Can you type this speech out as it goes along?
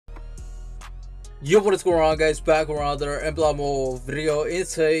Yo, what is going on, guys? Back with another Emblemo video. In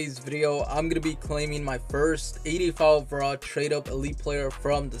today's video, I'm gonna be claiming my first 85 overall trade up elite player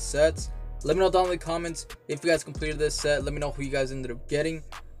from the sets. Let me know down in the comments if you guys completed this set. Let me know who you guys ended up getting.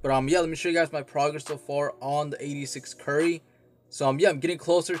 But yeah, let me show you guys my progress so far on the 86 Curry. So yeah, I'm getting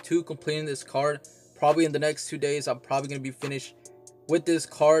closer to completing this card. Probably in the next 2 days, I'm probably gonna be finished with this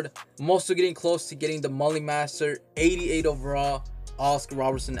card. I'm also getting close to getting the Money Master 88 overall Oscar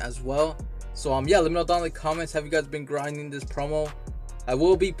Robertson as well. So yeah, let me know down in the comments, have you guys been grinding this promo? I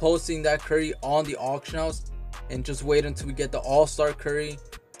will be posting that Curry on the auction house, and just wait until we get the all-star Curry,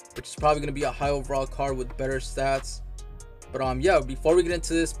 which is probably going to be a high overall card with better stats. But yeah, before we get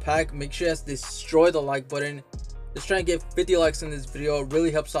into this pack, make sure you guys destroy the like button. Just trying to get 50 likes in this video. It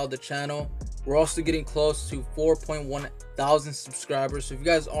really helps out the channel. We're also getting close to 4.1 thousand subscribers, so if you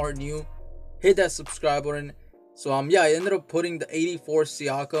guys aren't new, hit that subscribe button. So yeah, I ended up putting the 84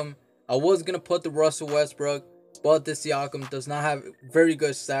 Siakam. I was going to put the Russell Westbrook, but this Siakam does not have very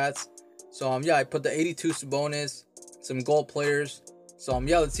good stats. So yeah, I put the 82 Sabonis, some gold players. So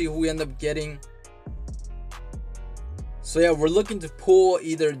yeah, let's see who we end up getting. So yeah, we're looking to pull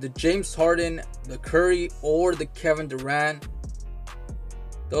either the James Harden, the Curry, or the Kevin Durant.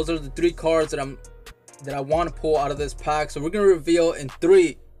 Those are the three cards that I want to pull out of this pack. So we're going to reveal in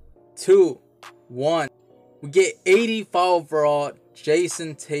 3, 2, 1. We get 85 overall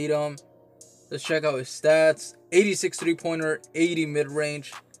Jason Tatum. Let's check out his stats. 86 three-pointer, 80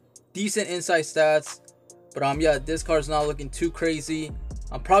 mid-range. Decent inside stats. But yeah, this card's not looking too crazy.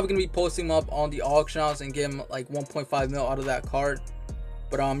 I'm probably going to be posting him up on the auction house and get him like 1.5 mil out of that card.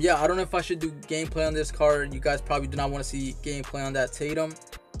 But yeah, I don't know if I should do gameplay on this card. You guys probably do not want to see gameplay on that Tatum.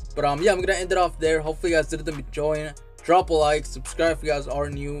 But yeah, I'm going to end it off there. Hopefully you guys did enjoy. Drop a like, subscribe if you guys are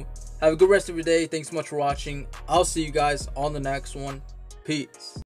new. Have a good rest of your day. Thanks so much for watching. I'll see you guys on the next one. Peace.